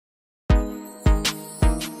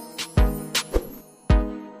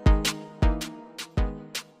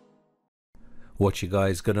What you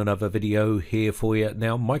guys, got another video here for you.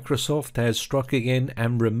 Now Microsoft has struck again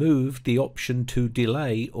and removed the option to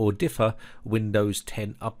delay or defer Windows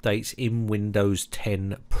 10 updates in Windows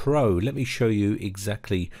 10 Pro. Let me show you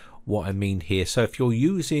exactly what I mean here. So if you're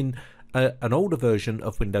using an older version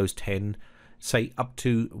of Windows 10, say up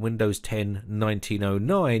to Windows 10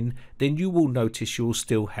 1909, then you will notice you'll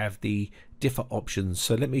still have the defer options.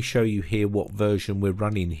 So let me show you here what version we're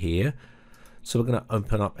running here. So we're going to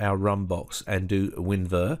open up our run box and do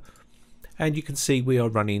WinVer, and you can see we are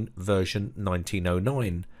running version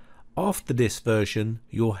 1909. After this version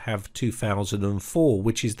you'll have 2004,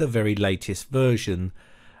 which is the very latest version,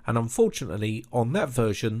 and unfortunately on that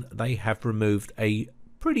version they have removed a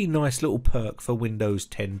pretty nice little perk for Windows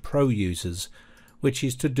 10 Pro users, which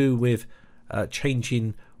is to do with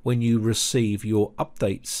changing when you receive your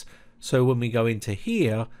updates. So when we go into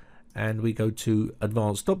here and we go to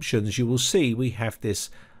advanced options, you will see we have this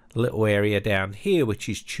little area down here which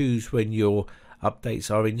is choose when your updates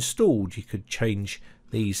are installed. You could change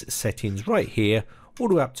these settings right here all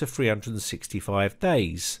the way up to 365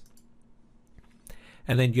 days.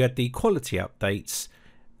 And then you had the quality updates,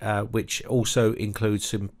 which also includes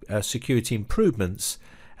some security improvements,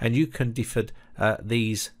 and you can defer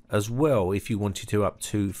these as well if you wanted to up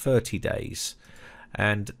to 30 days.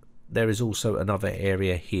 And there is also another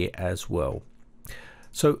area here as well.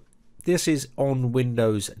 So this is on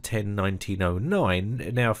Windows 10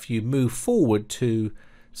 1909. Now if you move forward to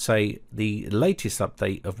say the latest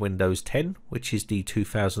update of Windows 10, which is the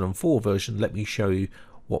 2004 version, let me show you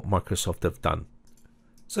what Microsoft have done.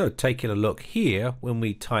 So taking a look here, when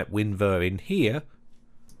we type WinVer in here,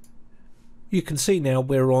 you can see now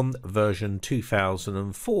we're on version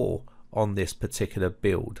 2004 on this particular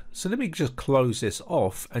build. So let me just close this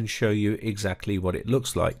off and show you exactly what it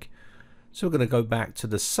looks like. So we're going to go back to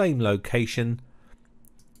the same location,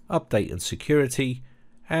 update and security,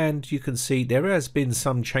 and you can see there has been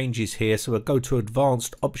some changes here. So we'll go to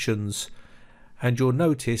advanced options and you'll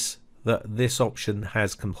notice that this option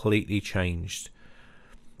has completely changed.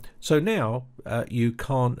 So now you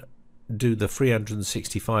can't do the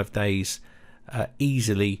 365 days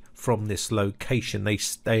easily from this location.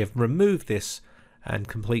 They have removed this and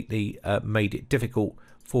completely made it difficult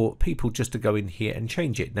for people just to go in here and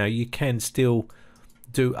change it. Now you can still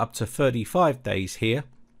do up to 35 days here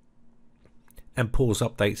and pause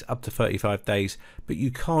updates up to 35 days, but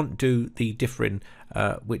you can't do the differing,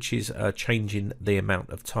 which is changing the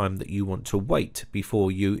amount of time that you want to wait before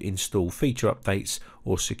you install feature updates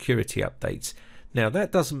or security updates. Now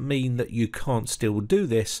that doesn't mean that you can't still do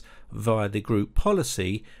this via the group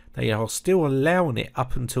policy. They are still allowing it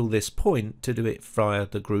up until this point to do it via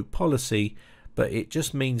the group policy, but it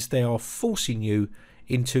just means they are forcing you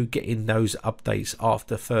into getting those updates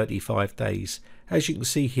after 35 days. As you can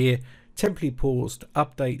see here, temporarily paused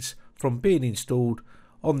updates from being installed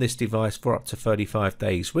on this device for up to 35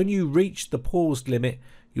 days. When you reach the paused limit,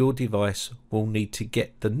 your device will need to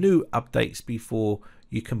get the new updates before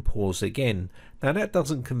you can pause again. Now that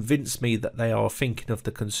doesn't convince me that they are thinking of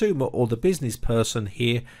the consumer or the business person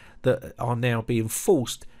here that are now being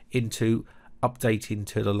forced into updating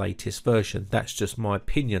to the latest version. That's just my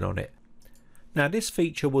opinion on it. Now this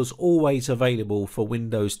feature was always available for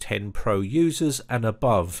Windows 10 Pro users and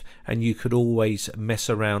above, and you could always mess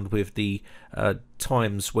around with the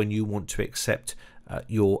times when you want to accept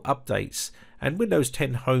your updates. And Windows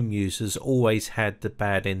 10 Home users always had the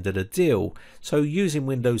bad end of the deal, so using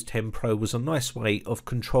Windows 10 Pro was a nice way of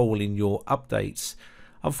controlling your updates.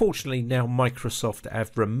 Unfortunately now Microsoft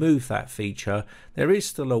have removed that feature. There is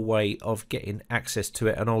still a way of getting access to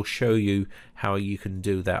it, and I'll show you how you can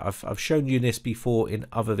do that. I've shown you this before in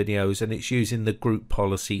other videos, and it's using the group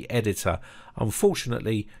policy editor.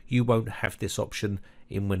 Unfortunately you won't have this option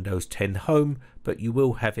in Windows 10 Home, but you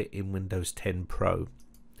will have it in Windows 10 Pro.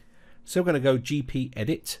 So we're going to go GP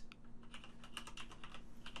edit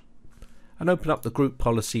and open up the group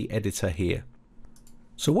policy editor here.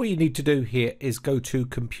 So what you need to do here is go to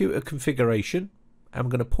computer configuration. I'm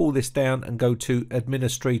going to pull this down and go to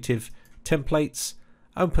administrative templates,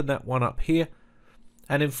 open that one up here,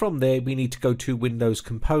 and then from there we need to go to Windows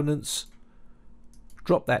components,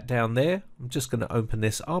 drop that down there. I'm just going to open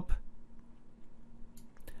this up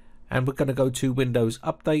and we're going to go to Windows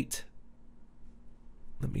Update.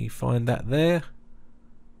 Let me find that there.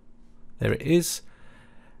 There it is.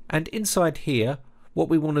 And inside here, what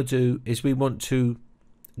we want to do is we want to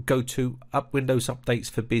go to Windows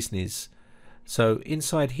Updates for Business. So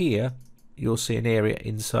inside here, you'll see an area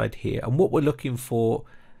inside here. And what we're looking for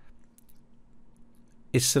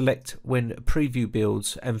is select when preview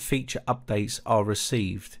builds and feature updates are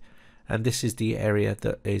received. and this is the area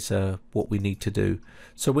that is what we need to do.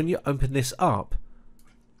 So when you open this up,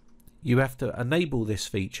 you have to enable this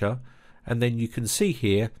feature, and then you can see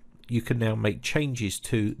here you can now make changes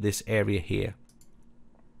to this area here.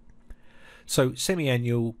 So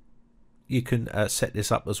semi-annual, you can set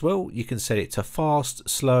this up as well. You can set it to fast,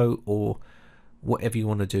 slow, or whatever you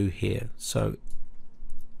want to do here. So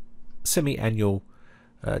semi-annual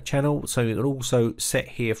channel, so you can also set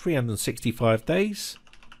here 365 days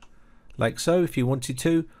like so if you wanted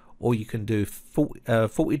to, or you can do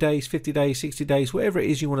 40 days, 50 days, 60 days, whatever it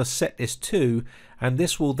is you want to set this to, and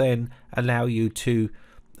this will then allow you to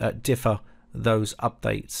differ those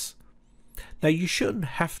updates. Now you shouldn't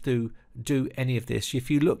have to do any of this.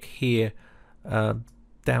 If you look here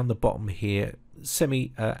down the bottom here,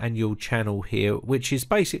 semi-annual channel here, which is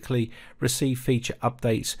basically receive feature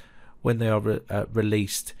updates when they are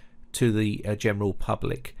released to the general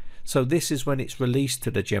public. So this is when it's released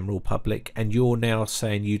to the general public, and you're now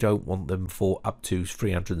saying you don't want them for up to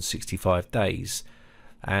 365 days.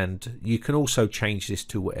 And you can also change this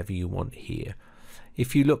to whatever you want here.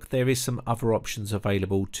 If you look, there is some other options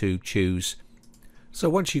available to choose. So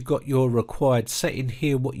once you've got your required setting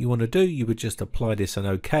here, what you want to do, you would just apply this and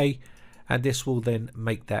OK, and this will then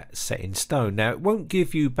make that set in stone. Now it won't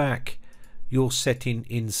give you back your setting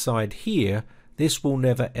inside here. This will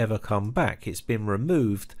never ever come back. It's been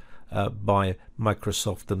removed by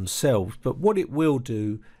Microsoft themselves, but what it will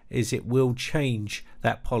do is it will change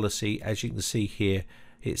that policy. As you can see here,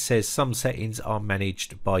 it says some settings are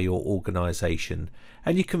managed by your organization,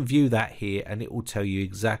 and you can view that here, and it will tell you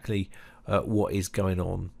exactly what is going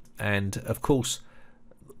on. And of course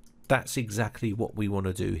that's exactly what we want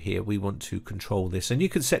to do here. We want to control this, and you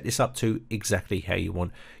can set this up to exactly how you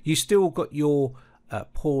want. You still got your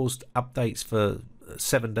paused updates for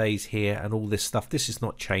 7 days here and all this stuff. This is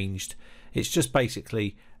not changed. It's just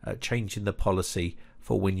basically changing the policy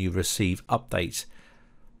for when you receive updates.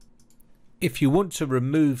 If you want to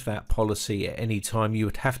remove that policy at any time, you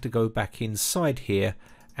would have to go back inside here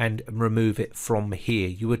and remove it from here.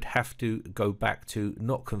 You would have to go back to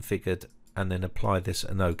not configured and then apply this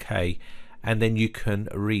and OK, and then you can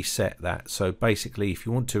reset that. So basically if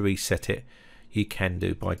you want to reset it, you can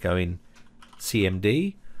do by going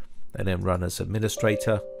CMD and then run as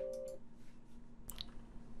administrator,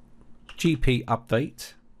 GP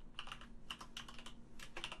update,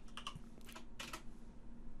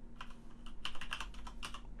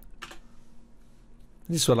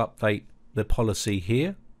 this will update the policy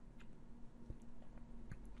here,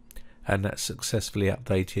 and that's successfully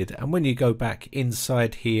updated. And when you go back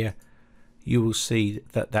inside here, you will see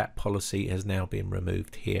that that policy has now been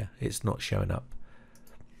removed here. It's not showing up.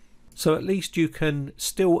 So at least you can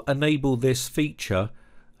still enable this feature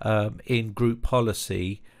in group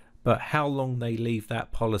policy, but how long they leave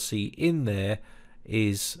that policy in there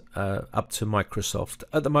is up to Microsoft.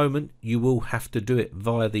 At the moment, you will have to do it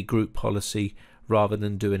via the group policy rather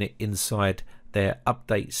than doing it inside their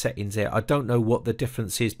update settings there. I don't know what the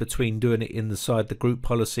difference is between doing it inside the group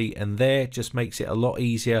policy and there. It just makes it a lot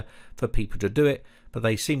easier for people to do it, but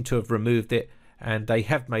they seem to have removed it, and they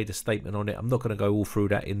have made a statement on it. I'm not going to go all through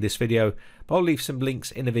that in this video, but I'll leave some links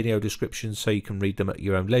in the video description so you can read them at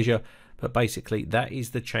your own leisure. But basically that is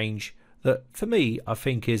the change that for me I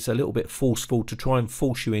think is a little bit forceful, to try and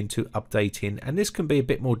force you into updating, and this can be a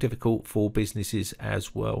bit more difficult for businesses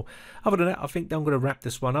as well. Other than that, I think I'm going to wrap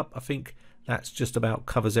this one up. I think that's just about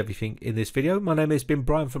covers everything in this video. My name has been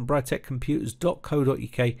Brian from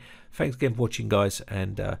briteccomputers.co.uk. Thanks again for watching, guys,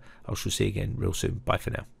 and I shall see you again real soon. Bye for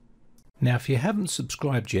now. Now if you haven't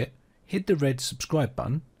subscribed yet, hit the red subscribe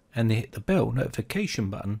button and then hit the bell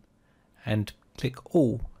notification button and click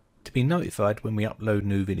all to be notified when we upload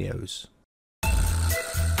new videos.